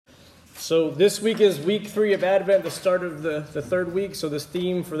So this week is week 3 of Advent, the start of the third week. So this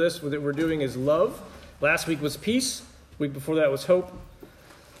theme for this that we're doing is love. Last week was peace. Week before that was hope.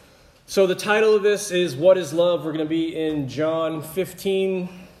 So the title of this is What is Love? We're going to be in John 15,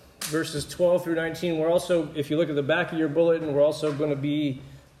 verses 12 through 19. We're also, if you look at the back of your bulletin, we're also going to be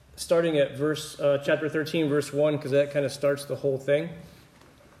starting at chapter 13, verse 1, because that kind of starts the whole thing.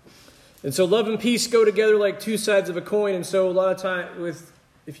 And so love and peace go together like two sides of a coin. And so a lot of time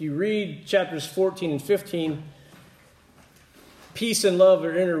if you read chapters 14 and 15, peace and love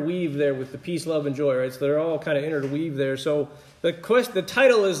are interweaved there with the peace, love, and joy, right? So they're all kind of interweaved there. So the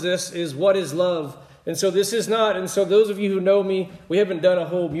title is What is Love? And so this is not, and so those of you who know me, we haven't done a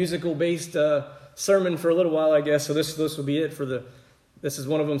whole musical-based sermon for a little while, I guess. So this will be it this is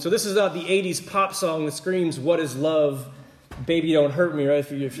one of them. So this is not the 80s pop song that screams, "What is love? Baby, don't hurt me," right?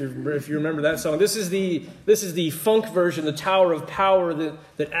 If you remember that song. This is the funk version, the Tower of Power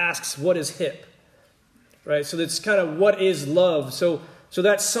that asks, "What is hip?" Right? So that's kind of what is love. So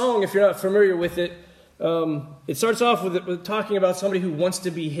that song, if you're not familiar with it, it starts off with talking about somebody who wants to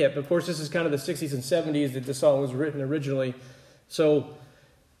be hip. Of course, this is kind of the 60s and 70s that the song was written originally. So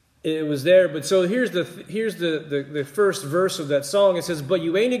it was there. But so here's the first verse of that song. It says, "But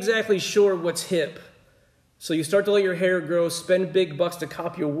you ain't exactly sure what's hip. So you start to let your hair grow, spend big bucks to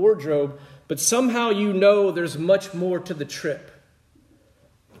copy a wardrobe, but somehow you know there's much more to the trip."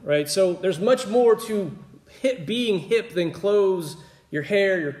 Right? So there's much more to being hip than clothes, your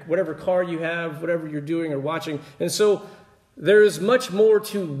hair, your whatever car you have, whatever you're doing or watching. And so there is much more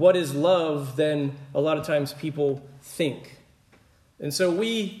to what is love than a lot of times people think. And so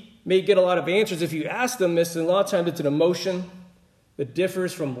we may get a lot of answers if you ask them this, and a lot of times it's an emotion that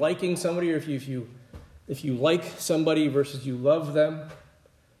differs from liking somebody, or if you like somebody versus you love them,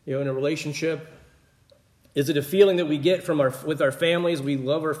 in a relationship. Is it a feeling that we get with our families? We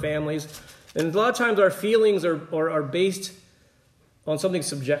love our families. And a lot of times our feelings are based on something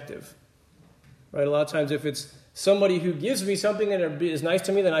subjective. Right? A lot of times if it's somebody who gives me something and is nice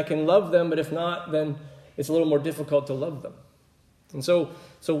to me, then I can love them. But if not, then it's a little more difficult to love them. And so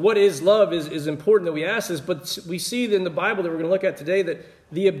what is love is important that we ask this. But we see in the Bible that we're going to look at today that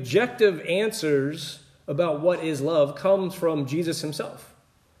the objective answers about what is love comes from Jesus himself.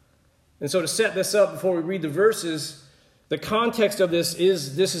 And so to set this up before we read the verses, the context of this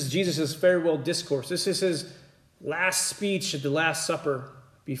is Jesus' farewell discourse. This is his last speech at the Last Supper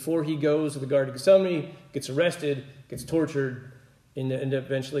before he goes to the Garden of Gethsemane, gets arrested, gets tortured, and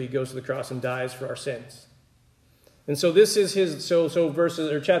eventually goes to the cross and dies for our sins. And so this is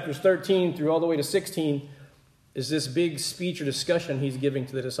verses or chapters 13 through all the way to 16 is this big speech or discussion he's giving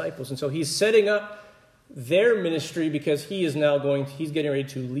to the disciples. And so he's setting up their ministry because he's getting ready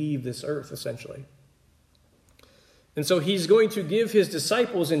to leave this earth, essentially. And so he's going to give his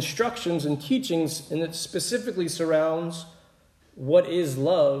disciples instructions and teachings, and it specifically surrounds what is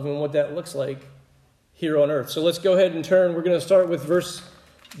love and what that looks like here on earth. So let's go ahead and turn. We're going to start with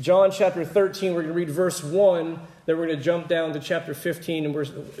John chapter 13. We're going to read verse 1. Then we're going to jump down to chapter 15 and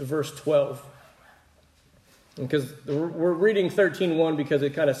verse 12. Because we're reading 13:1 because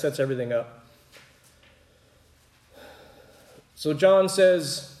it kind of sets everything up. So John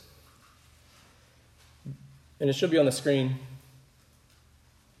says, and it should be on the screen.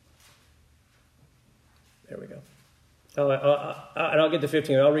 There we go. And I'll get to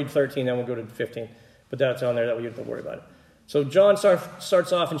 15. I'll read 13, then we'll go to 15. But that's on there, that way you don't have to worry about it. So John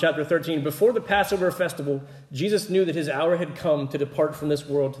starts off in chapter 13. Before the Passover festival, Jesus knew that his hour had come to depart from this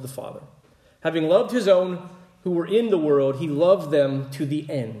world to the Father. Having loved his own who were in the world, he loved them to the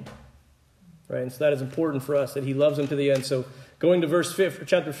end. Right? And so that is important for us, that he loves them to the end. So going to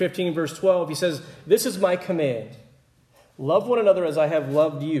chapter 15, verse 12, he says, "This is my command. Love one another as I have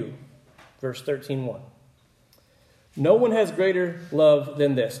loved you." Verse 13:1. "No one has greater love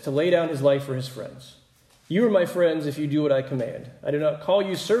than this, to lay down his life for his friends. You are my friends if you do what I command. I do not call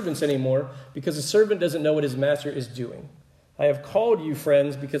you servants anymore, because a servant doesn't know what his master is doing. I have called you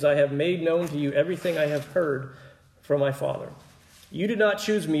friends because I have made known to you everything I have heard from my Father. You did not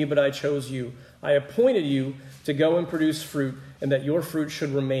choose me, but I chose you. I appointed you to go and produce fruit, and that your fruit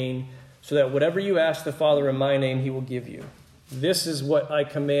should remain, so that whatever you ask the Father in my name, he will give you. This is what I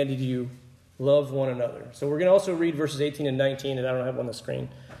commanded you, love one another." So we're going to also read verses 18 and 19, and I don't have on the screen.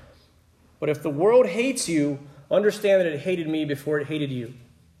 "But if the world hates you, understand that it hated me before it hated you.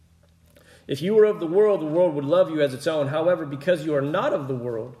 If you were of the world would love you as its own. However, because you are not of the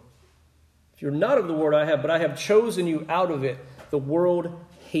world, if you're not of the world, I have chosen you out of it. The world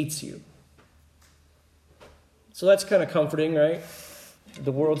hates you." So that's kind of comforting, right?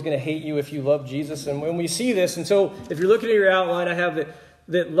 The world's going to hate you if you love Jesus. And when we see this, and so if you're looking at your outline, I have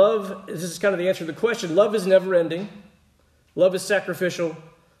that love, this is kind of the answer to the question, love is never ending, love is sacrificial,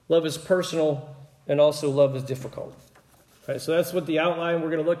 love is personal, and also love is difficult. All right, so that's what the outline we're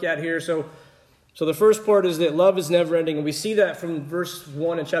going to look at here. So the first part is that love is never ending, and we see that from verse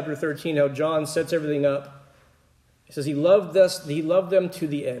 1 in chapter 13, how John sets everything up. He says he loved them to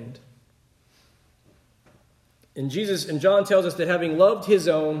the end. And John tells us that having loved his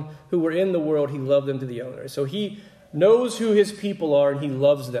own who were in the world, he loved them to the end. So he knows who his people are, and he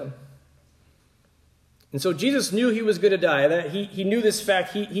loves them. And so Jesus knew he was going to die. That he knew this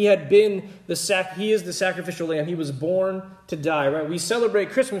fact. He had been he is the sacrificial lamb. He was born to die. Right? We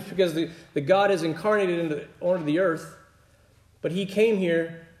celebrate Christmas because the God is incarnated onto the earth, but he came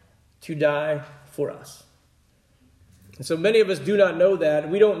here to die for us. And so many of us do not know that.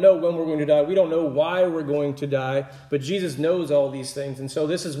 We don't know when we're going to die. We don't know why we're going to die. But Jesus knows all these things. And so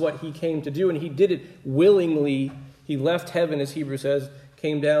this is what he came to do. And he did it willingly. He left heaven, as Hebrews says,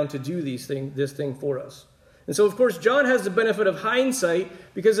 came down to do this thing for us. And so, of course, John has the benefit of hindsight,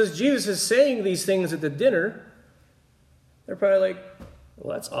 because as Jesus is saying these things at the dinner, they're probably like,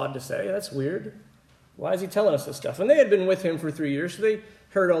 well, that's odd to say. That's weird. Why is he telling us this stuff? And they had been with him for 3 years, so they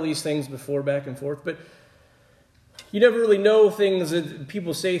heard all these things before, back and forth. But you never really know things, that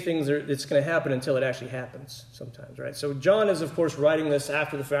people say things that's going to happen until it actually happens sometimes, right? So John is, of course, writing this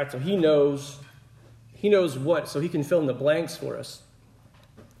after the fact, so he knows what, so he can fill in the blanks for us.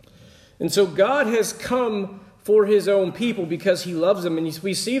 And so God has come for his own people because he loves them. And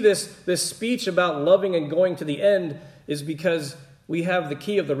we see this speech about loving and going to the end is because we have the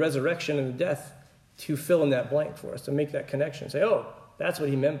key of the resurrection and the death to fill in that blank for us, to make that connection. Say, oh, that's what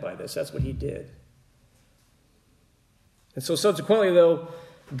he meant by this. That's what he did. And so subsequently, though,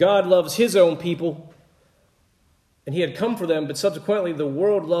 God loves his own people, and he had come for them, but subsequently the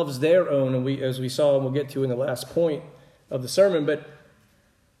world loves their own, and as we saw and we'll get to in the last point of the sermon, but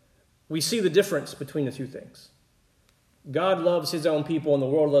we see the difference between the two things. God loves his own people, and the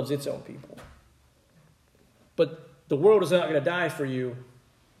world loves its own people. But the world is not going to die for you.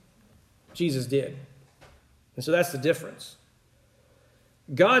 Jesus did. And so that's the difference.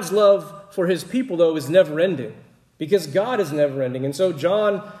 God's love for his people, though, is never ending, because God is never ending. And so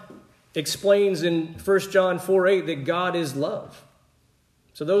John explains in 1 John 4:8 that God is love.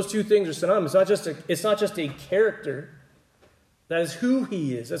 So those two things are synonymous. It's not just a character. That is who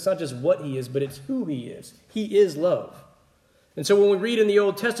he is. That's not just what he is, but it's who he is. He is love. And so when we read in the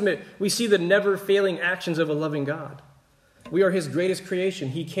Old Testament, we see the never-failing actions of a loving God. We are his greatest creation.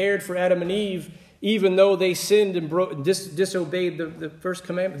 He cared for Adam and Eve, even though they sinned and disobeyed the first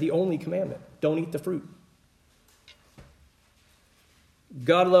commandment, the only commandment. Don't eat the fruit.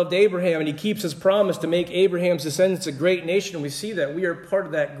 God loved Abraham, and he keeps his promise to make Abraham's descendants a great nation. And we see that. We are part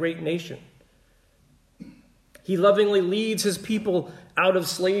of that great nation. He lovingly leads his people out of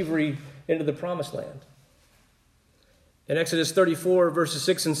slavery into the promised land. In Exodus 34, verses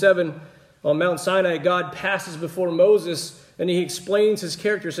 6 and 7, on Mount Sinai, God passes before Moses, and he explains his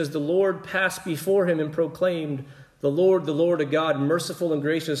character. It says, the Lord passed before him and proclaimed, the Lord, a God, merciful and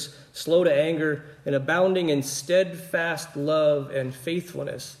gracious, slow to anger, and abounding in steadfast love and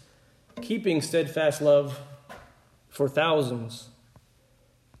faithfulness, keeping steadfast love for thousands.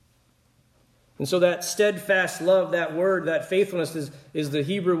 And so that steadfast love, that word, that faithfulness is the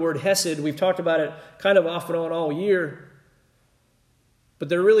Hebrew word hesed. We've talked about it kind of off and on all year. But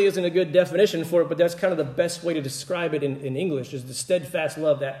there really isn't a good definition for it, but that's kind of the best way to describe it in English, is the steadfast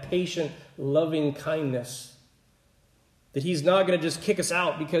love, that patient, loving kindness. That he's not going to just kick us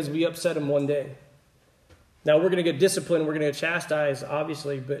out because we upset him one day. Now, we're going to get disciplined, we're going to get chastised,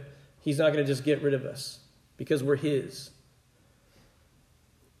 obviously, but he's not going to just get rid of us because we're his.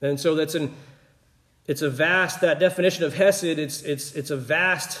 And so it's a vast, that definition of hesed, it's a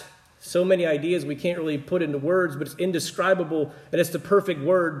vast, so many ideas we can't really put into words, but it's indescribable, and it's the perfect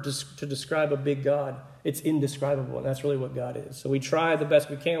word to describe a big God. It's indescribable, and that's really what God is. So we try the best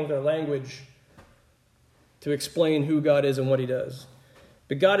we can with our language to explain who God is and what he does.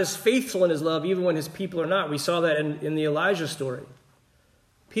 But God is faithful in his love even when his people are not. We saw that in the Elijah story.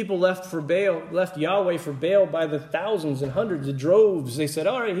 People left Yahweh for Baal by the thousands and hundreds, the droves. They said,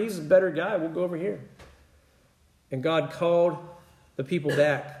 all right, he's a better guy, we'll go over here. And God called the people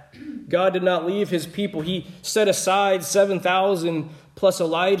back. God did not leave his people. He set aside 7,000 plus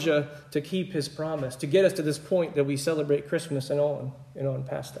Elijah to keep his promise, to get us to this point that we celebrate Christmas and on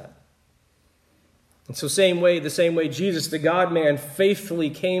past that. And so the same way Jesus, the God-man, faithfully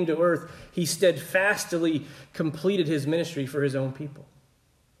came to earth, he steadfastly completed his ministry for his own people.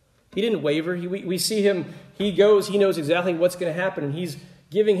 He didn't waver. We see him, he goes, he knows exactly what's going to happen, and he's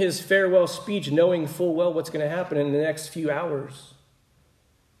giving his farewell speech knowing full well what's going to happen in the next few hours.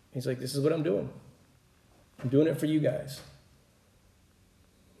 He's like, this is what I'm doing. I'm doing it for you guys.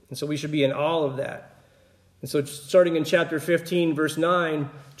 And so we should be in awe of that. And so starting in chapter 15, verse 9,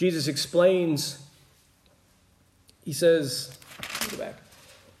 Jesus explains, he says, go back.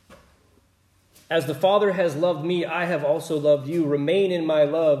 As the Father has loved me, I have also loved you. Remain in my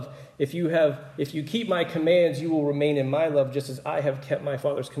love. If you keep my commands, you will remain in my love, just as I have kept my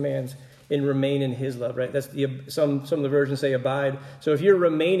Father's commands and remain in his love, right? That's some of the versions say abide. So if you're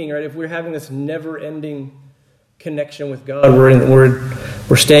remaining, right, if we're having this never-ending connection with God,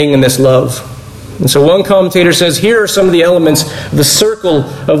 we're staying in this love. And so one commentator says, here are some of the elements of the circle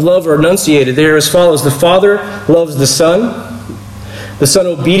of love are enunciated. They are as follows. The Father loves the Son. The Son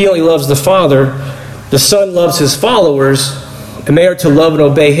obediently loves the Father. The Son loves his followers. And they are to love and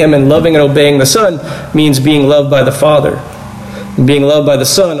obey him. And loving and obeying the Son means being loved by the Father. And being loved by the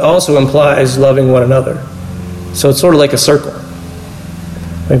Son also implies loving one another. So it's sort of like a circle.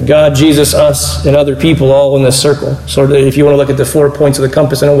 Like God, Jesus, us, and other people all in this circle. So if you want to look at the 4 points of the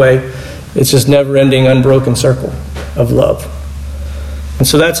compass in a way, it's this never-ending, unbroken circle of love. And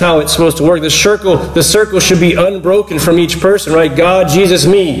so that's how it's supposed to work. The circle should be unbroken from each person, right? God, Jesus,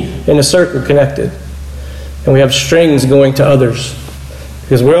 me, in a circle connected. And we have strings going to others.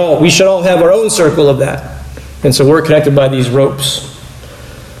 Because we should all have our own circle of that. And so we're connected by these ropes.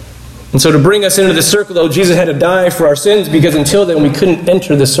 And so to bring us into the circle, though, Jesus had to die for our sins, because until then we couldn't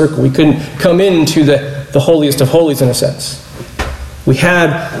enter the circle. We couldn't come into the holiest of holies, in a sense. We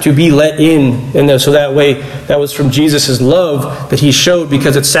had to be let in there, so that way, that was from Jesus' love that he showed,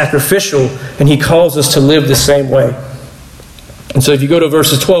 because it's sacrificial, and he calls us to live the same way. And so if you go to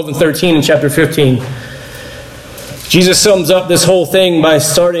verses 12 and 13 in chapter 15, Jesus sums up this whole thing by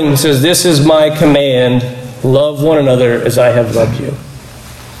starting, he says, this is my command, love one another as I have loved you.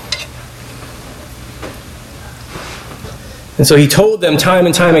 And so he told them time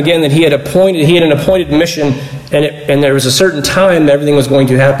and time again that he had an appointed mission, and there was a certain time that everything was going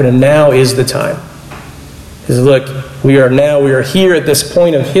to happen, and now is the time. He says, look, we are here at this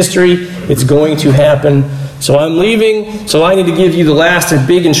point of history. It's going to happen. So I'm leaving, so I need to give you the last and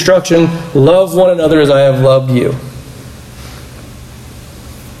big instruction. Love one another as I have loved you.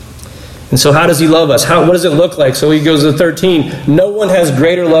 And so how does he love us? What does it look like? So he goes to 13. No one has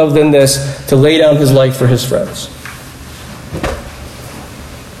greater love than this, to lay down his life for his friends.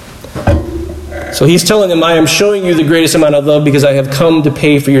 So he's telling them, I am showing you the greatest amount of love because I have come to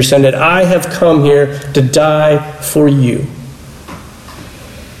pay for your sin, that I have come here to die for you.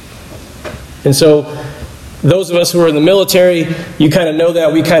 And so those of us who are in the military, you kind of know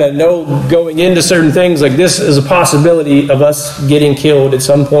that. We kind of know going into certain things, like this is a possibility of us getting killed at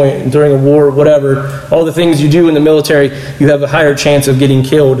some point during a war, whatever. All the things you do in the military, you have a higher chance of getting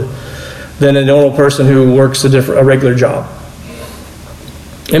killed than a normal person who works a regular job.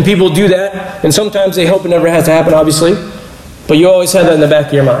 And people do that, and sometimes they hope it never has to happen, obviously, but you always have that in the back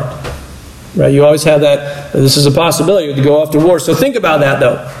of your mind, right? You always have that, this is a possibility to go off to war. So think about that,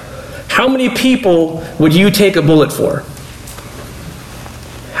 though. How many people would you take a bullet for?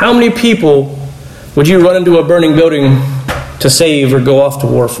 How many people would you run into a burning building to save or go off to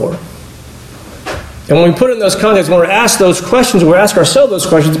war for? And when we put it in those contexts, when we're asked those questions, when we ask ourselves those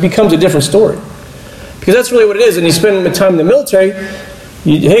questions, it becomes a different story. Because that's really what it is. And you spend time in the military,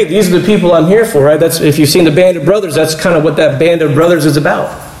 hey, these are the people I'm here for, right? That's, if you've seen the Band of Brothers, that's kind of what that Band of Brothers is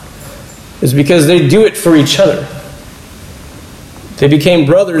about. It's because they do it for each other. They became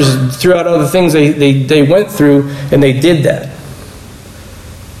brothers throughout all the things they went through, and they did that.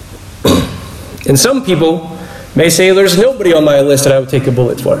 And some people may say, there's nobody on my list that I would take a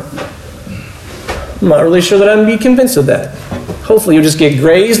bullet for. I'm not really sure that I'd be convinced of that. Hopefully you'll just get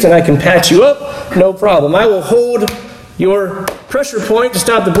grazed and I can patch you up. No problem. I will hold your pressure point to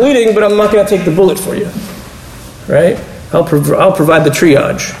stop the bleeding, but I'm not going to take the bullet for you. Right? I'll provide the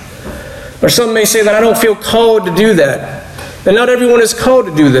triage. Or some may say that I don't feel called to do that. And not everyone is called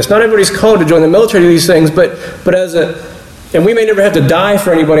to do this. Not everybody's called to join the military to do these things, but and we may never have to die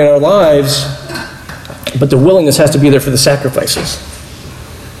for anybody in our lives, but the willingness has to be there for the sacrifices.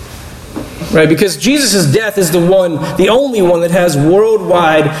 Right? Because Jesus' death is the only one that has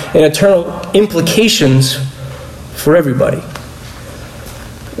worldwide and eternal implications for everybody.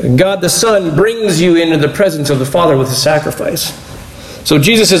 God the Son brings you into the presence of the Father with his sacrifice. So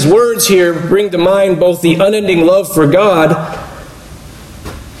Jesus' words here bring to mind both the unending love for God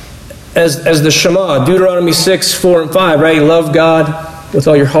as the Shema, Deuteronomy 6, 4, and 5, right? Love God with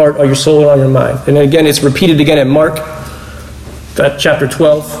all your heart, all your soul, and all your mind. And again, it's repeated again in Mark, chapter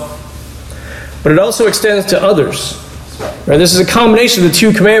 12. But it also extends to others. Right? This is a combination of the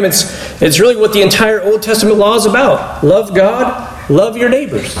two commandments. It's really what the entire Old Testament law is about. Love God Love your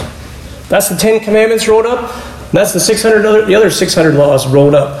neighbors. That's the 10 Commandments rolled up. That's the other 600 laws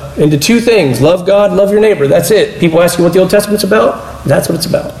rolled up into two things. Love God, love your neighbor. That's it. People ask you what the Old Testament's about. That's what it's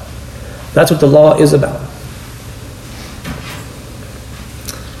about. That's what the law is about.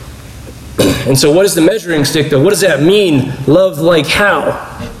 And so what is the measuring stick, though? What does that mean? Love like how?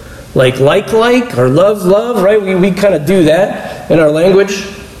 Like or love, right? We kind of do that in our language.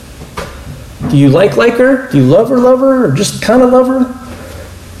 Do you like her? Do you love her, or just kind of love her?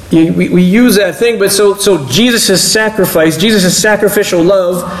 We use that thing, but so Jesus' sacrifice, Jesus' sacrificial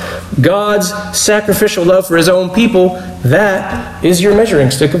love, God's sacrificial love for his own people, that is your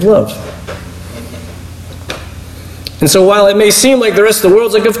measuring stick of love. And so while it may seem like the rest of the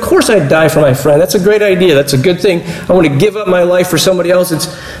world's like, of course I'd die for my friend. That's a great idea. That's a good thing. I want to give up my life for somebody else.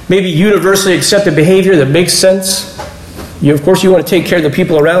 It's maybe universally accepted behavior that makes sense. Of course you want to take care of the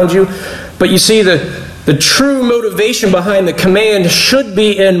people around you. But you see, the true motivation behind the command should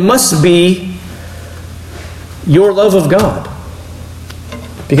be and must be your love of God.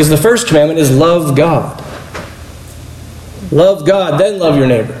 Because the first commandment is love God. Love God, then love your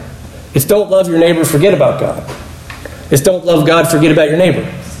neighbor. It's don't love your neighbor, forget about God. It's don't love God, forget about your neighbor.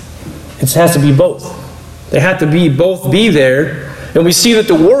 It has to be both. They have to be both be there. And we see that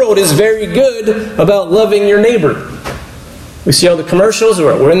the world is very good about loving your neighbor. We see all the commercials,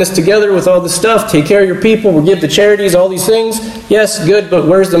 we're in this together with all the stuff, take care of your people, we'll give to charities, all these things. Yes, good, but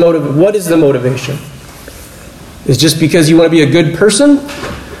where's the motive? What is the motivation? Is it just because you want to be a good person?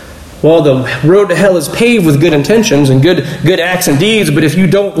 Well, the road to hell is paved with good intentions and good acts and deeds, but if you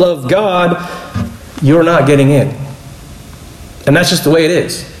don't love God, you're not getting in. And that's just the way it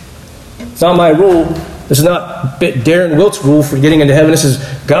is. It's not my rule. This is not Darren Wilt's rule for getting into heaven. This is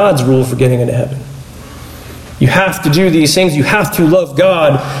God's rule for getting into heaven. You have to do these things. You have to love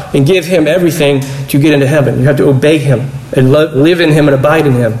God and give him everything to get into heaven. You have to obey him and live in him and abide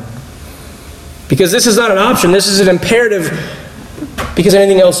in him. Because this is not an option. This is an imperative because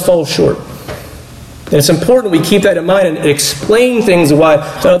anything else falls short. And it's important we keep that in mind and explain things to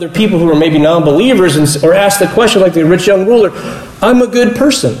other people who are maybe non-believers or ask the question like the rich young ruler, I'm a good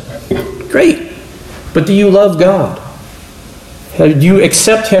person. Great. But do you love God? Do you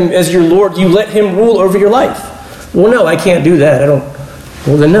accept him as your Lord? Do you let him rule over your life? Well, no, I can't do that.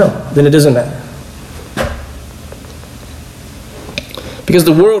 Well, then no. Then it doesn't matter. Because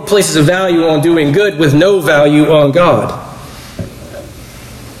the world places a value on doing good with no value on God.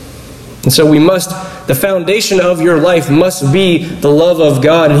 And so the foundation of your life must be the love of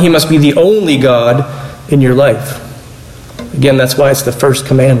God, and he must be the only God in your life. Again, that's why it's the first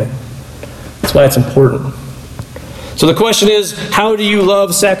commandment. That's why it's important. So the question is, how do you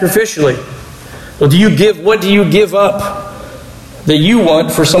love sacrificially? Well, what do you give up that you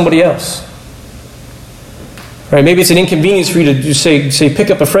want for somebody else? Right? Maybe it's an inconvenience for you to just say pick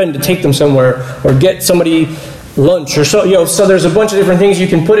up a friend to take them somewhere, or get somebody lunch, or so. So there's a bunch of different things you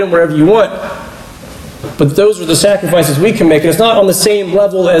can put in wherever you want. But those are the sacrifices we can make, and it's not on the same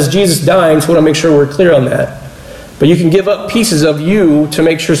level as Jesus dying. So I want to make sure we're clear on that. But you can give up pieces of you to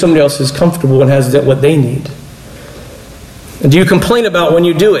make sure somebody else is comfortable and has what they need. And do you complain about when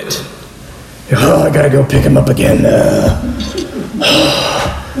you do it? Oh, I got to go pick him up again.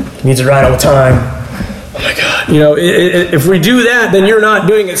 He needs a ride all the time. Oh my God. If we do that, then you're not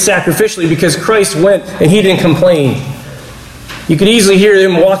doing it sacrificially because Christ went and he didn't complain. You could easily hear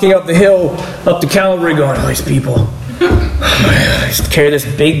him walking up the hill, up to Calvary, going, oh, these people. I just carry this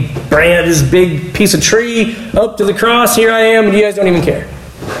big piece of tree up to the cross. Here I am, and you guys don't even care.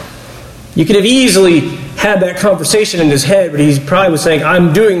 You could have easily had that conversation in his head, but he probably was saying,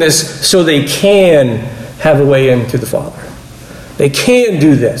 I'm doing this so they can have a way into the Father. They can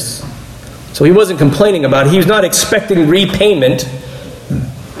do this. So he wasn't complaining about it. He was not expecting repayment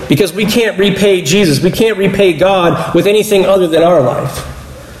because we can't repay Jesus. We can't repay God with anything other than our life.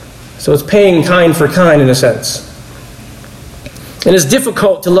 So it's paying kind for kind in a sense. And it's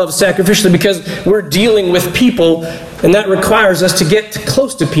difficult to love sacrificially because we're dealing with people, and that requires us to get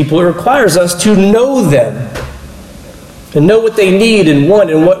close to people. It requires us to know them and know what they need and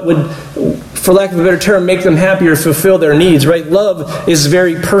want and what would, for lack of a better term, make them happy or fulfill their needs, right? Love is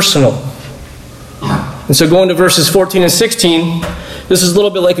very personal. And so going to verses 14 and 16, this is a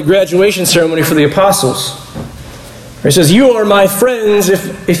little bit like a graduation ceremony for the apostles. It says, you are my friends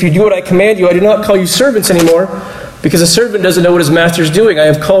if you do what I command you. I do not call you servants anymore, because a servant doesn't know what his master is doing. I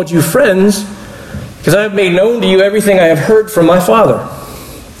have called you friends, because I have made known to you everything I have heard from my Father.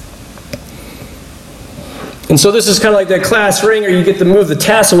 And so this is kind of like that class ring, or you get to move the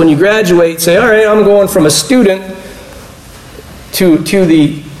tassel when you graduate. Say, all right, I'm going from a student to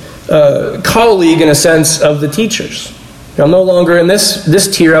the colleague, in a sense, of the teachers. I'm no longer in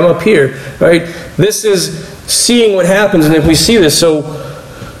this tier, I'm up here, right? This is seeing what happens, and if we see this, so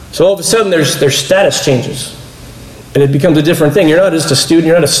all of a sudden their status changes. And it becomes a different thing. You're not just a student,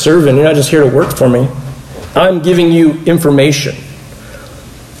 you're not a servant, you're not just here to work for me. I'm giving you information.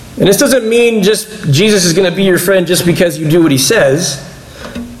 And this doesn't mean just Jesus is going to be your friend just because you do what he says.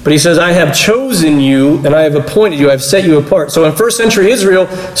 But he says, I have chosen you and I have appointed you, I have set you apart. So in first century Israel,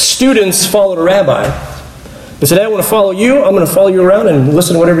 students followed a rabbi. They said, I want to follow you, I'm going to follow you around and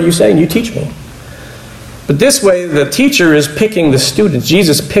listen to whatever you say and you teach me. But this way, the teacher is picking the students.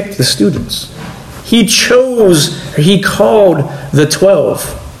 Jesus picked the students. He called the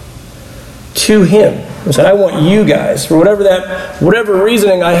 12 to him. He said, I want you guys, for whatever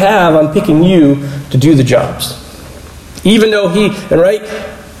reasoning I have, I'm picking you to do the jobs. Even though who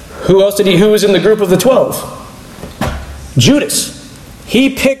was in the group of the 12? Judas.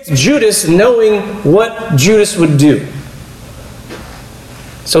 He picked Judas knowing what Judas would do.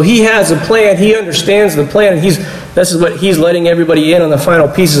 So he has a plan, he understands the plan, and this is what he's letting everybody in on the final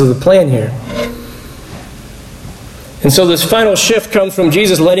pieces of the plan here. And so this final shift comes from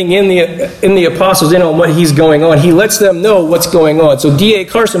Jesus letting in the apostles in on what he's going on. He lets them know what's going on. So D.A.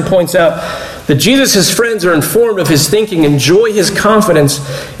 Carson points out that Jesus' friends are informed of his thinking, enjoy his confidence,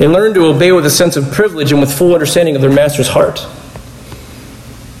 and learn to obey with a sense of privilege and with full understanding of their master's heart.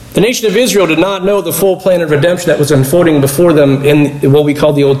 The nation of Israel did not know the full plan of redemption that was unfolding before them in what we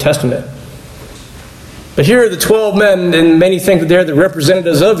call the Old Testament. But here are the 12 men, and many think that they're the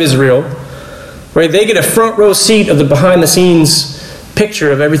representatives of Israel. Right, they get a front row seat of the behind-the-scenes picture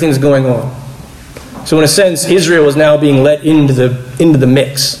of everything that's going on. So in a sense, Israel is now being let into the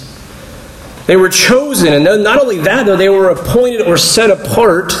mix. They were chosen, and not only that, though, they were appointed or set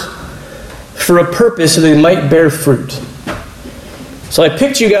apart for a purpose so they might bear fruit. So I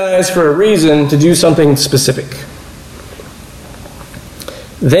picked you guys for a reason to do something specific.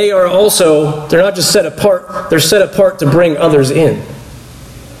 They're not just set apart, they're set apart to bring others in.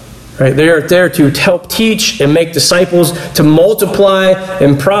 Right? They are there to help teach and make disciples, to multiply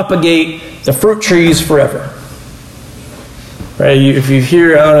and propagate the fruit trees forever. Right? If you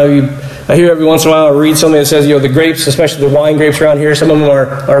hear, I hear every once in a while I read something that says, the grapes, especially the wine grapes around here, some of them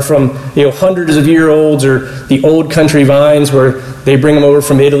are from hundreds of year olds, or the old country vines where they bring them over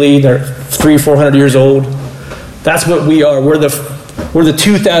from Italy. They're 300-400 years old. That's what we are. We're the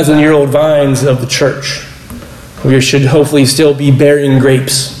 2,000-year-old vines of the church. We should hopefully still be bearing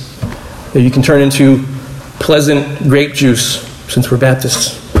grapes that you can turn into pleasant grape juice, since we're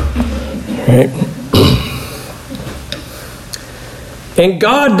Baptists. Right? And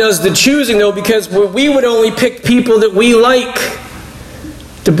God does the choosing, though, because we would only pick people that we like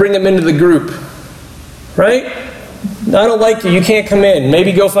to bring them into the group. Right? I don't like you. You can't come in.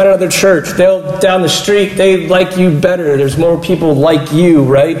 Maybe go find another church. They'll down the street. They like you better. There's more people like you,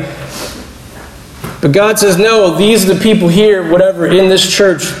 right? But God says, no, these are the people here, whatever, in this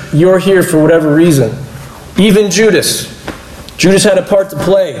church, you're here for whatever reason. Even Judas. Judas had a part to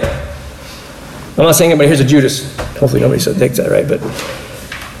play. I'm not saying anybody here's a Judas. Hopefully nobody thinks that, right?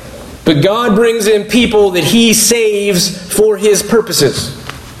 But God brings in people that he saves for his purposes.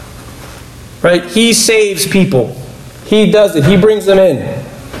 Right? He saves people. He does it. He brings them in.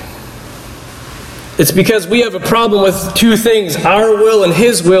 It's because we have a problem with two things, our will and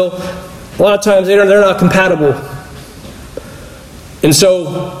his will. A lot of times they're not compatible. And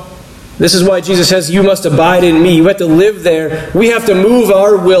so this is why Jesus says, you must abide in me. You have to live there. We have to move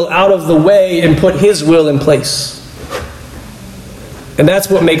our will out of the way and put his will in place. And that's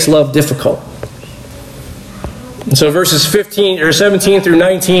what makes love difficult. And so verses 17 through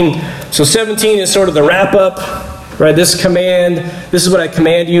 19. So 17 is sort of the wrap up. Right? This is what I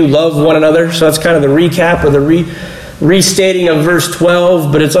command you, love one another. So that's kind of the recap or the restating of verse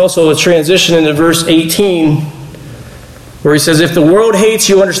 12, but it's also a transition into verse 18, where he says, if the world hates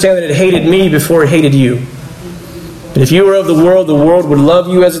you, understand that it hated me before it hated you. But if you were of the world would love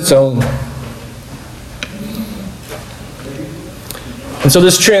you as its own. And so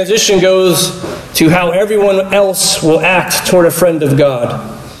this transition goes to how everyone else will act toward a friend of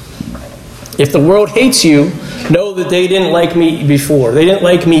God. If the world hates you, know that they didn't like me before. They didn't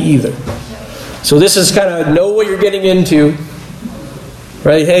like me either. So this is kind of know what you're getting into.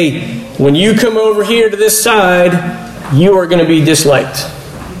 Right? Hey, when you come over here to this side, you are going to be disliked.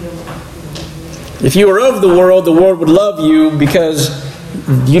 If you were of the world would love you because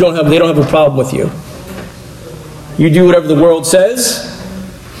they don't have a problem with you. You do whatever the world says.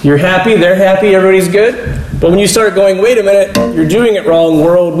 You're happy, they're happy, everybody's good. But when you start going, wait a minute, you're doing it wrong,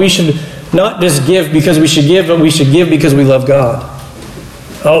 world. We should not just give because we should give, but we should give because we love God.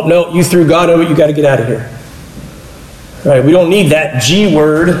 Oh, no, you threw God over it, you got to get out of here. Right? We don't need that G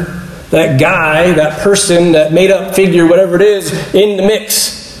word, that guy, that person, that made-up figure, whatever it is, in the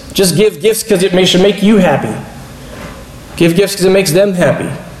mix. Just give gifts because it should make you happy. Give gifts because it makes them happy.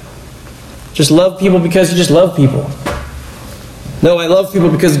 Just love people because you just love people. No, I love people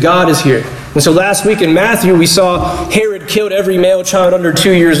because God is here. And so last week in Matthew, we saw Herod killed every male child under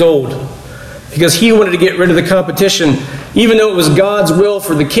 2 years old because he wanted to get rid of the competition. Even though it was God's will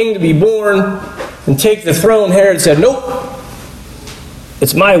for the king to be born and take the throne, Herod said, nope,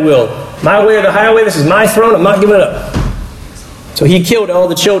 it's my will. My way or the highway, this is my throne, I'm not giving it up. So he killed all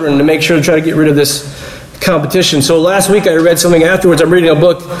the children to make sure to try to get rid of this competition. So last week I read something afterwards. I'm reading a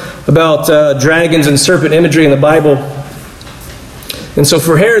book about dragons and serpent imagery in the Bible. And so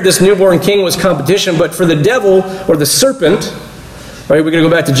for Herod, this newborn king was competition, but for the devil, or the serpent, right, we're going to go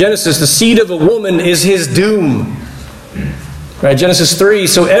back to Genesis, the seed of a woman is his doom. Right, Genesis 3,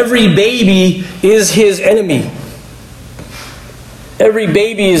 so every baby is his enemy. Every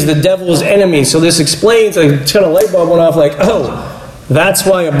baby is the devil's enemy. So this explains, like, kind of light bulb went off like, oh, that's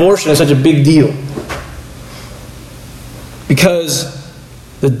why abortion is such a big deal. Because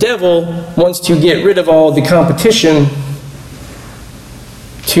the devil wants to get rid of all the competition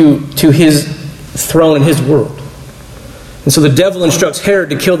to his throne and his world. And so the devil instructs Herod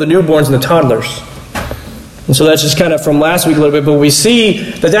to kill the newborns and the toddlers. And so that's just kind of from last week a little bit, but we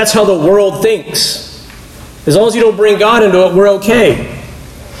see that that's how the world thinks. As long as you don't bring God into it, we're okay.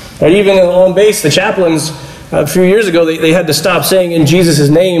 And even on base, the chaplains, a few years ago, they had to stop saying in Jesus'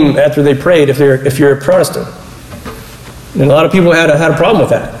 name after they prayed if you're a Protestant. And a lot of people had a problem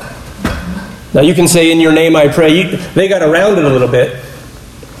with that. Now you can say, in your name I pray. They got around it a little bit.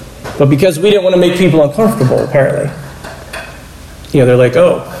 But because we didn't want to make people uncomfortable, apparently. They're like,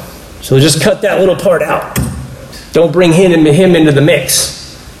 oh, so just cut that little part out. Don't bring him into the mix.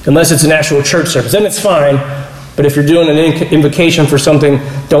 Unless it's an actual church service. Then it's fine. But if you're doing an invocation for something,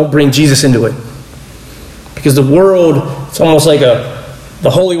 don't bring Jesus into it. Because the world, it's almost like the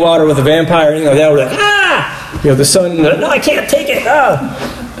holy water with a vampire or anything like that. We're like, the sun, no, I can't take it.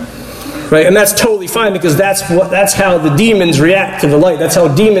 Right? And that's totally fine because that's how the demons react to the light. That's how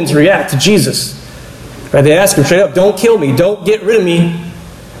demons react to Jesus. Right? They ask him straight up, don't kill me. Don't get rid of me.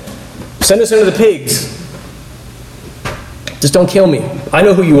 Send us into the pigs. Just don't kill me. I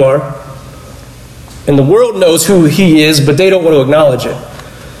know who you are. And the world knows who he is, but they don't want to acknowledge it.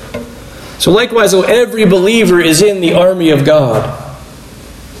 So likewise, though, every believer is in the army of God.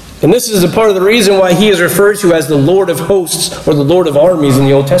 And this is a part of the reason why he is referred to as the Lord of hosts or the Lord of armies in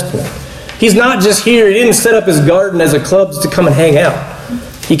the Old Testament. He's not just here. He didn't set up his garden as a club to come and hang out.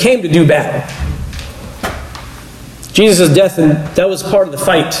 He came to do battle. Jesus' death, and that was part of the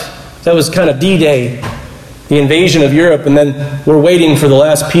fight. That was kind of D-Day, the invasion of Europe, and then we're waiting for the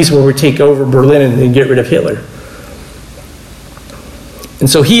last peace where we take over Berlin and get rid of Hitler. And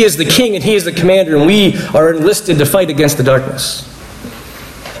so he is the king and he is the commander, and we are enlisted to fight against the darkness.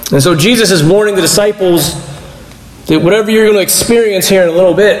 And so Jesus is warning the disciples that whatever you're going to experience here in a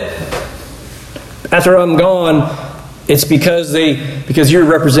little bit, after I'm gone, it's because you're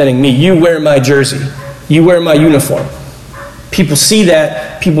representing me. You wear my jersey. You wear my uniform. People see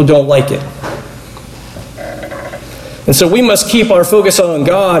that. People don't like it. And so we must keep our focus on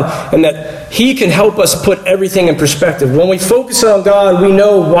God and that he can help us put everything in perspective. When we focus on God, we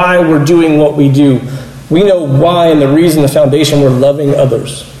know why we're doing what we do. We know why and the reason, the foundation we're loving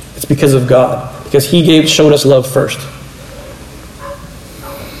others. It's because of God. Because he showed us love first.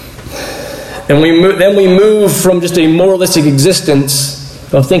 And then we move from just a moralistic existence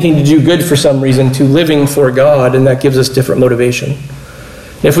of thinking to do good for some reason to living for God, and that gives us different motivation.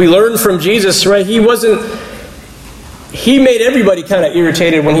 If we learn from Jesus, right, he made everybody kind of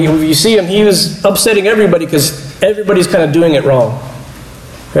irritated when you see him. He was upsetting everybody because everybody's kind of doing it wrong.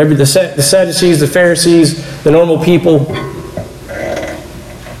 The Sadducees, the Pharisees, the normal people,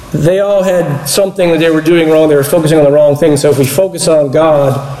 they all had something that they were doing wrong. They were focusing on the wrong thing. So if we focus on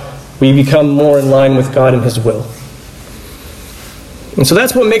God, we become more in line with God and his will. And so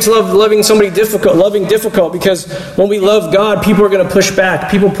that's what makes loving somebody difficult, because when we love God, people are going to push back.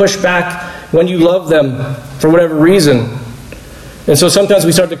 People push back when you love them for whatever reason. And so sometimes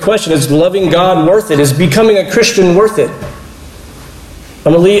we start to question, is loving God worth it? Is becoming a Christian worth it?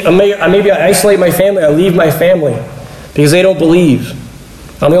 Maybe I isolate my family, I leave my family because they don't believe.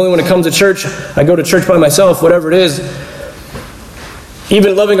 I'm the only one that comes to church. I go to church by myself, whatever it is.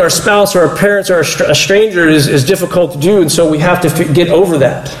 Even loving our spouse or our parents or a stranger is difficult to do, and so we have to get over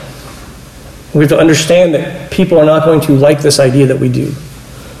that. We have to understand that people are not going to like this idea that we do.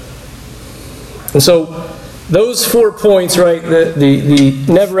 And so those 4 points, right, the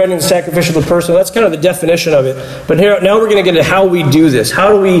never-ending sacrificial to personal, that's kind of the definition of it. But now we're going to get into how we do this. How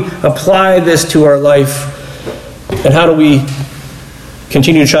do we apply this to our life? And how do we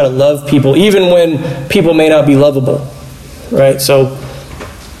continue to try to love people, even when people may not be lovable? Right? So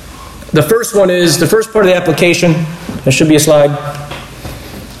the first one is, the first part of the application, there should be a slide.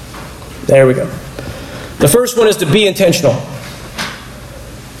 There we go. The first one is to be intentional.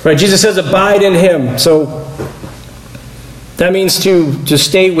 Right? Jesus says, abide in him. So that means to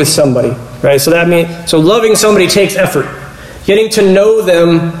stay with somebody. Right? So loving somebody takes effort. Getting to know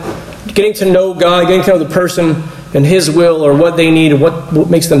them, getting to know God, getting to know the person and his will or what they need, or what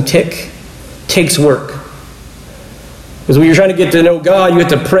makes them tick, takes work. Because when you're trying to get to know God, you have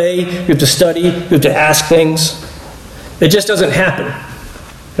to pray, you have to study, you have to ask things. It just doesn't happen.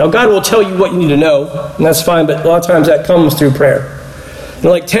 Now, God will tell you what you need to know, and that's fine, but a lot of times that comes through prayer. And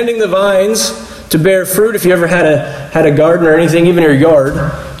like tending the vines to bear fruit, if you ever had a garden or anything, even your yard,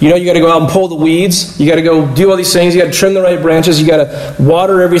 you got to go out and pull the weeds, you got to go do all these things, you got to trim the right branches, you got to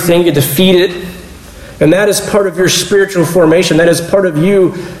water everything, you get to feed it. And that is part of your spiritual formation. That is part of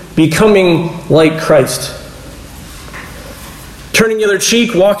you becoming like Christ. Turning the other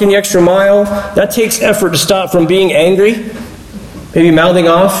cheek, walking the extra mile, that takes effort to stop from being angry, maybe mouthing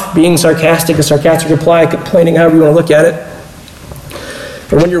off, being sarcastic, a sarcastic reply, complaining, however you want to look at it.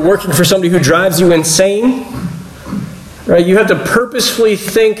 Or when you're working for somebody who drives you insane, right? You have to purposefully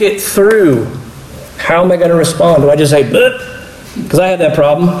think it through. How am I going to respond? Do I just say, because I have that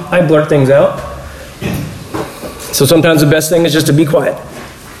problem. I blurt things out. So sometimes the best thing is just to be quiet.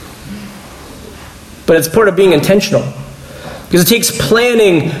 But it's part of being intentional. Because it takes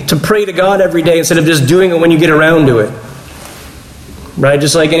planning to pray to God every day instead of just doing it when you get around to it. Right?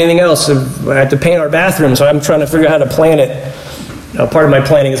 Just like anything else. I have to paint our bathroom, so I'm trying to figure out how to plan it. Now, part of my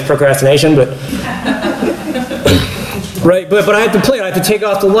planning is procrastination, but... right? But I have to plan. I have to take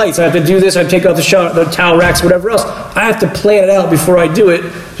off the lights. I have to do this. I have to take off the towel racks, whatever else. I have to plan it out before I do it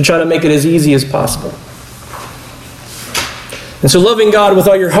to try to make it as easy as possible. And so loving God with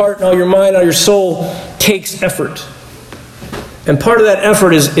all your heart and all your mind and all your soul takes effort. And part of that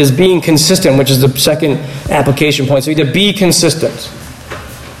effort is being consistent, which is the second application point. So you have to be consistent.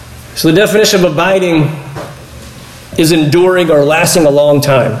 So the definition of abiding is enduring or lasting a long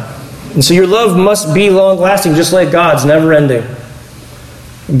time. And so your love must be long-lasting, just like God's, never-ending.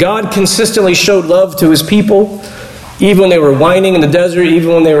 God consistently showed love to his people, even when they were whining in the desert,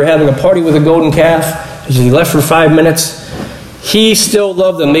 even when they were having a party with a golden calf, as he left for 5 minutes. He still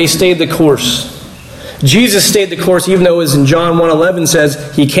loved them. They stayed the course. Jesus stayed the course, even though, as in John 1:11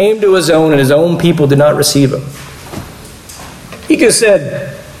 says, he came to his own, and his own people did not receive him. He could have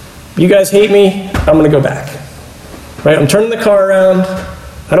said, you guys hate me, I'm going to go back. Right? I'm turning the car around.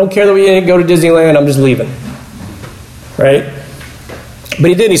 I don't care that we didn't go to Disneyland, I'm just leaving. Right? But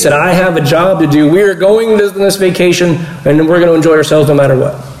he didn't. He said, I have a job to do. We are going to this vacation, and we're going to enjoy ourselves no matter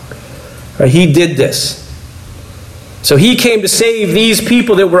what. Right? He did this. So he came to save these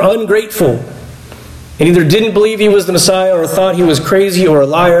people that were ungrateful and either didn't believe he was the Messiah or thought he was crazy or a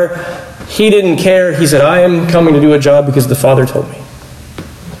liar. He didn't care. He said, I am coming to do a job because the Father told me.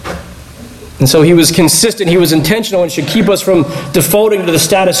 And so he was consistent. He was intentional and should keep us from defaulting to the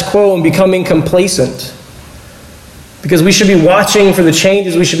status quo and becoming complacent. Because we should be watching for the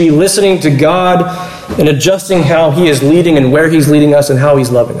changes. We should be listening to God and adjusting how he is leading and where he's leading us and how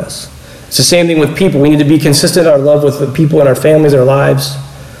he's loving us. It's the same thing with people. We need to be consistent in our love with the people in our families, our lives.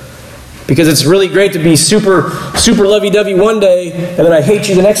 Because it's really great to be super lovey-dovey one day, and then I hate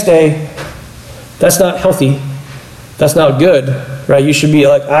you the next day. That's not healthy. That's not good. Right? You should be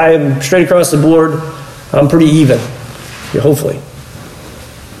like, I am straight across the board. I'm pretty even. Yeah, hopefully.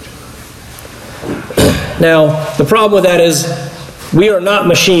 Now, the problem with that is we are not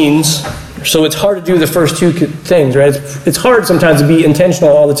machines. So it's hard to do the first two things, right? It's hard sometimes to be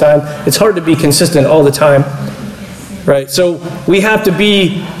intentional all the time. It's hard to be consistent all the time, right? So we have to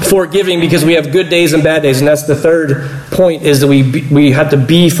be forgiving because we have good days and bad days. And that's the third point, is that we have to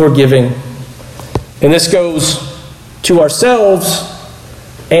be forgiving. And this goes to ourselves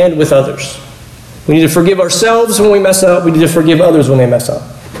and with others. We need to forgive ourselves when we mess up. We need to forgive others when they mess up.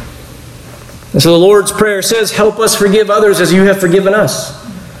 And so the Lord's Prayer says, help us forgive others as you have forgiven us.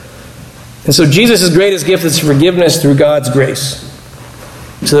 And so Jesus' greatest gift is forgiveness through God's grace.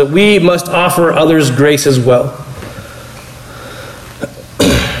 So that we must offer others grace as well.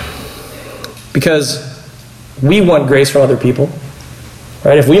 Because we want grace from other people.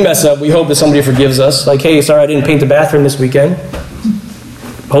 Right? If we mess up, we hope that somebody forgives us. Like, hey, sorry I didn't paint the bathroom this weekend.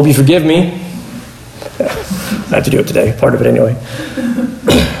 Hope you forgive me. I have to do it today, part of it anyway.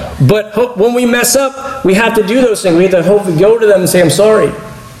 But when we mess up, we have to do those things. We have to hopefully go to them and say, I'm sorry.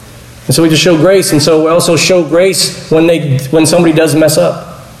 And so we just show grace. And so we also show grace when somebody does mess up.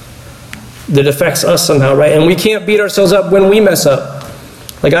 That affects us somehow, right? And we can't beat ourselves up when we mess up.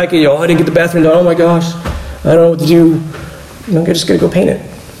 Like I didn't get the bathroom done. Oh my gosh, I don't know what to do. I'm just going to go paint it.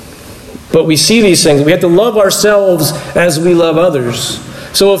 But we see these things. We have to love ourselves as we love others.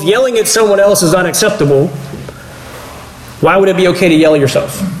 So if yelling at someone else is not acceptable, why would it be okay to yell at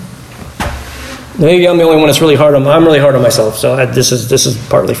yourself? Maybe I'm the only one that's really hard on. I'm really hard on myself, so this is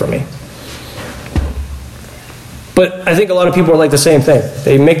partly for me. But I think a lot of people are like the same thing.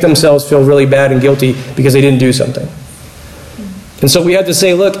 They make themselves feel really bad and guilty because they didn't do something. And so we have to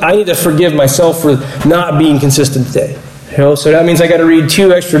say, look, I need to forgive myself for not being consistent today. So that means I got to read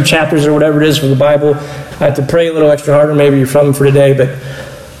 2 extra chapters or whatever it is from the Bible. I have to pray a little extra harder, maybe from for today, but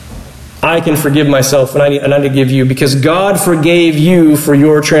I can forgive myself, and I need to give you, because God forgave you for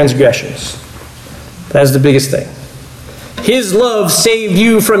your transgressions. That's the biggest thing. His love saved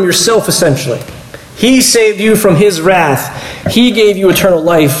you from yourself, essentially. He saved you from His wrath. He gave you eternal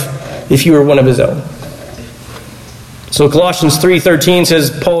life if you were one of His own. So Colossians 3:13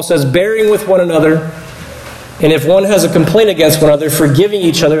 says, Paul says, bearing with one another, and if one has a complaint against one another, forgiving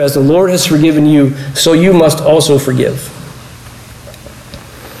each other as the Lord has forgiven you, so you must also forgive.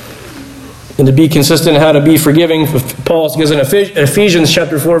 And to be consistent in how to be forgiving, Paul says in Ephesians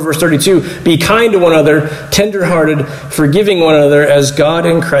chapter 4, verse 32, be kind to one another, tender-hearted, forgiving one another as God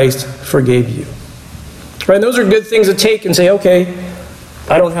in Christ forgave you. Right? And those are good things to take and say, okay,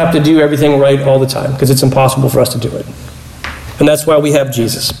 I don't have to do everything right all the time, because it's impossible for us to do it. And that's why we have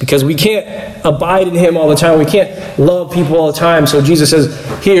Jesus, because we can't abide in Him all the time. We can't love people all the time. So Jesus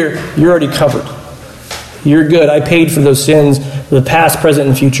says, here, you're already covered. You're good. I paid for those sins, the past, present,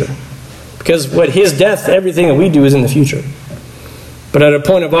 and future. Because what His death, everything that we do is in the future. But at a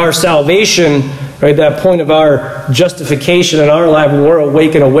point of our salvation, right, that point of our justification in our life, when we're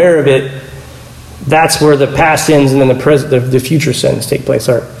awake and aware of it, that's where the past sins and then the future sins take place.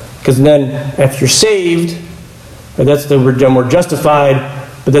 Because then, if you're saved, right, we're justified,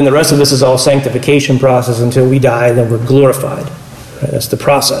 but then the rest of this is all sanctification process until we die, and then we're glorified. Right? That's the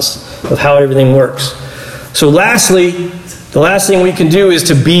process of how everything works. So lastly, the last thing we can do is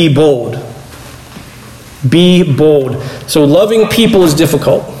to be bold. Be bold. So loving people is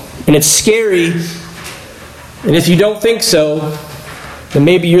difficult, and it's scary, and if you don't think so, then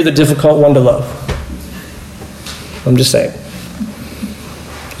maybe you're the difficult one to love. I'm just saying.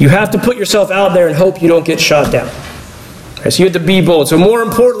 You have to put yourself out there and hope you don't get shot down. Right, so you have to be bold. So more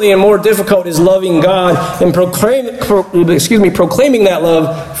importantly and more difficult is loving God and proclaiming that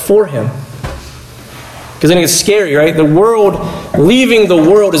love for Him. Because then it's scary, right? Leaving the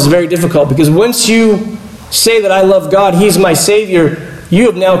world is very difficult, because once you say that I love God, He's my Savior, you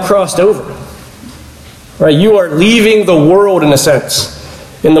have now crossed over. Right? You are leaving the world in a sense.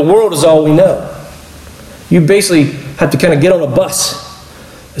 And the world is all we know. You basically have to kind of get on a bus,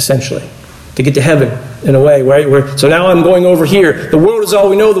 essentially, to get to heaven in a way, right? So now I'm going over here. The world is all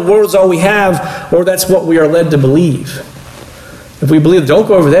we know, the world is all we have, or that's what we are led to believe. If we believe, don't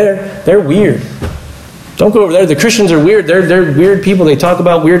go over there, they're weird. Don't go over there. The Christians are weird. They're weird people. They talk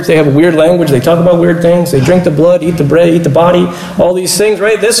about weird. They have a weird language. They talk about weird things. They drink the blood, eat the bread, eat the body. All these things,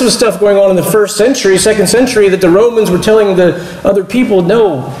 right? This was stuff going on in the 1st century, 2nd century, that the Romans were telling the other people,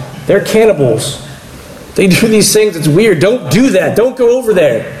 no, they're cannibals. They do these things. It's weird. Don't do that. Don't go over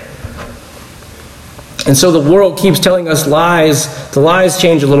there. And so the world keeps telling us lies. The lies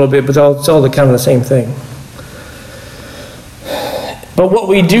change a little bit, but it's all kind of the same thing. But what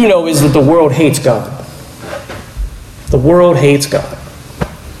we do know is that the world hates God. The world hates God.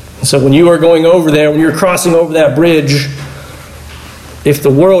 So when you are going over there, when you're crossing over that bridge, if the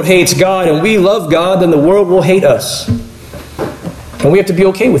world hates God and we love God, then the world will hate us. And we have to be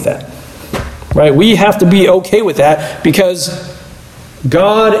okay with that. Right? We have to be okay with that, because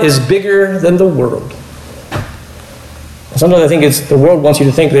God is bigger than the world. Sometimes I think the world wants you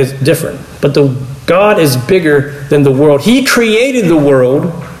to think that it's different. But God is bigger than the world. He created the world,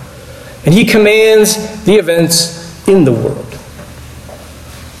 and He commands the events in the world.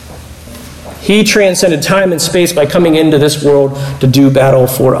 He transcended time and space by coming into this world to do battle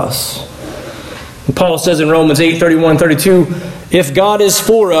for us. And Paul says in Romans 8:31-32, if God is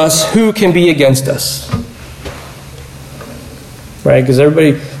for us, who can be against us? Right? Because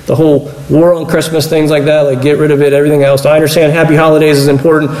the whole war on Christmas, things like that, like get rid of it, everything else. I understand happy holidays is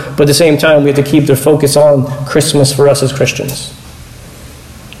important, but at the same time, we have to keep the focus on Christmas for us as Christians.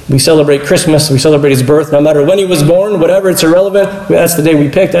 We celebrate Christmas. We celebrate His birth. No matter when He was born, whatever, it's irrelevant. That's the day we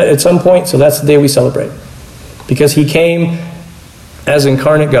picked at some point, so that's the day we celebrate. Because He came as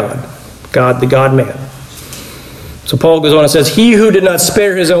incarnate God, God the God-man. So Paul goes on and says, he who did not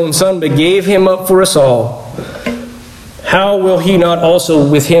spare his own son, but gave him up for us all, how will he not also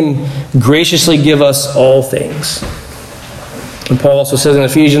with him graciously give us all things? And Paul also says in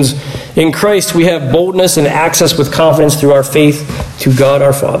Ephesians, in Christ we have boldness and access with confidence through our faith to God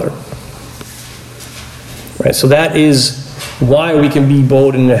our Father. Right, so that is why we can be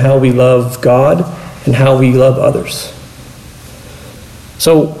bold in how we love God and how we love others.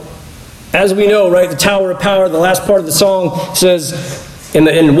 So, as we know, right, the Tower of Power, the last part of the song says,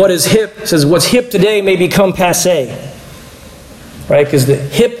 in what is hip, says, what's hip today may become passé. Right, because the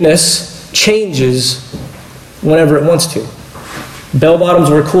hipness changes whenever it wants to. Bell-bottoms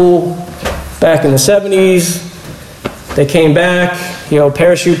were cool back in the 70s. They came back,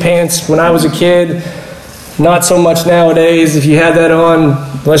 parachute pants when I was a kid. Not so much nowadays. If you had that on,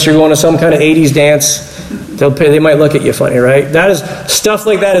 unless you're going to some kind of 80s dance, they might look at you funny, right? Stuff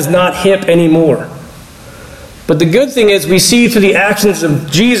like that is not hip anymore. But the good thing is we see through the actions of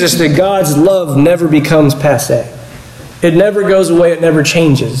Jesus that God's love never becomes passé. It never goes away. It never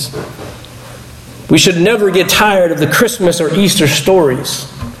changes. We should never get tired of the Christmas or Easter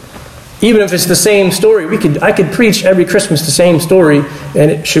stories. Even if it's the same story. I could preach every Christmas the same story,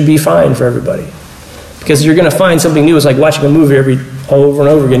 and it should be fine for everybody. Because you're going to find something new. It's like watching a movie all over and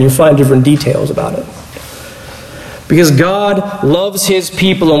over again. You find different details about it. Because God loves His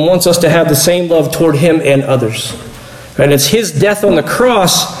people and wants us to have the same love toward Him and others. And it's His death on the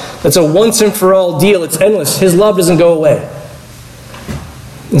cross that's a once and for all deal. It's endless. His love doesn't go away.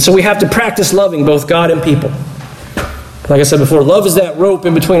 And so we have to practice loving both God and people. Like I said before, love is that rope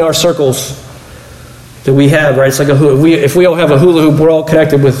in between our circles that we have, right? It's like if we all have a hula hoop, we're all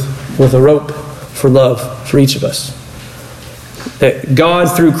connected with a rope for love for each of us. That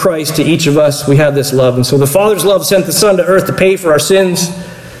God, through Christ, to each of us, we have this love. And so the Father's love sent the Son to earth to pay for our sins.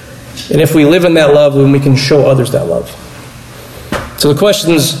 And if we live in that love, then we can show others that love. So the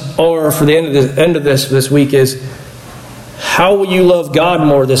questions are for the end of this week is, how will you love God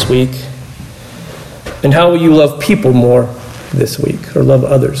more this week? And how will you love people more this week? Or love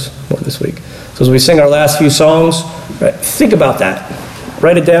others more this week? So as we sing our last few songs, right, think about that.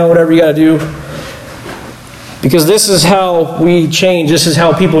 Write it down, whatever you got to do. Because this is how we change. This is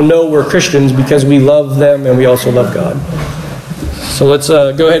how people know we're Christians, because we love them and we also love God. So let's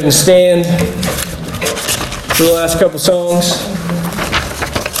go ahead and stand for the last couple songs.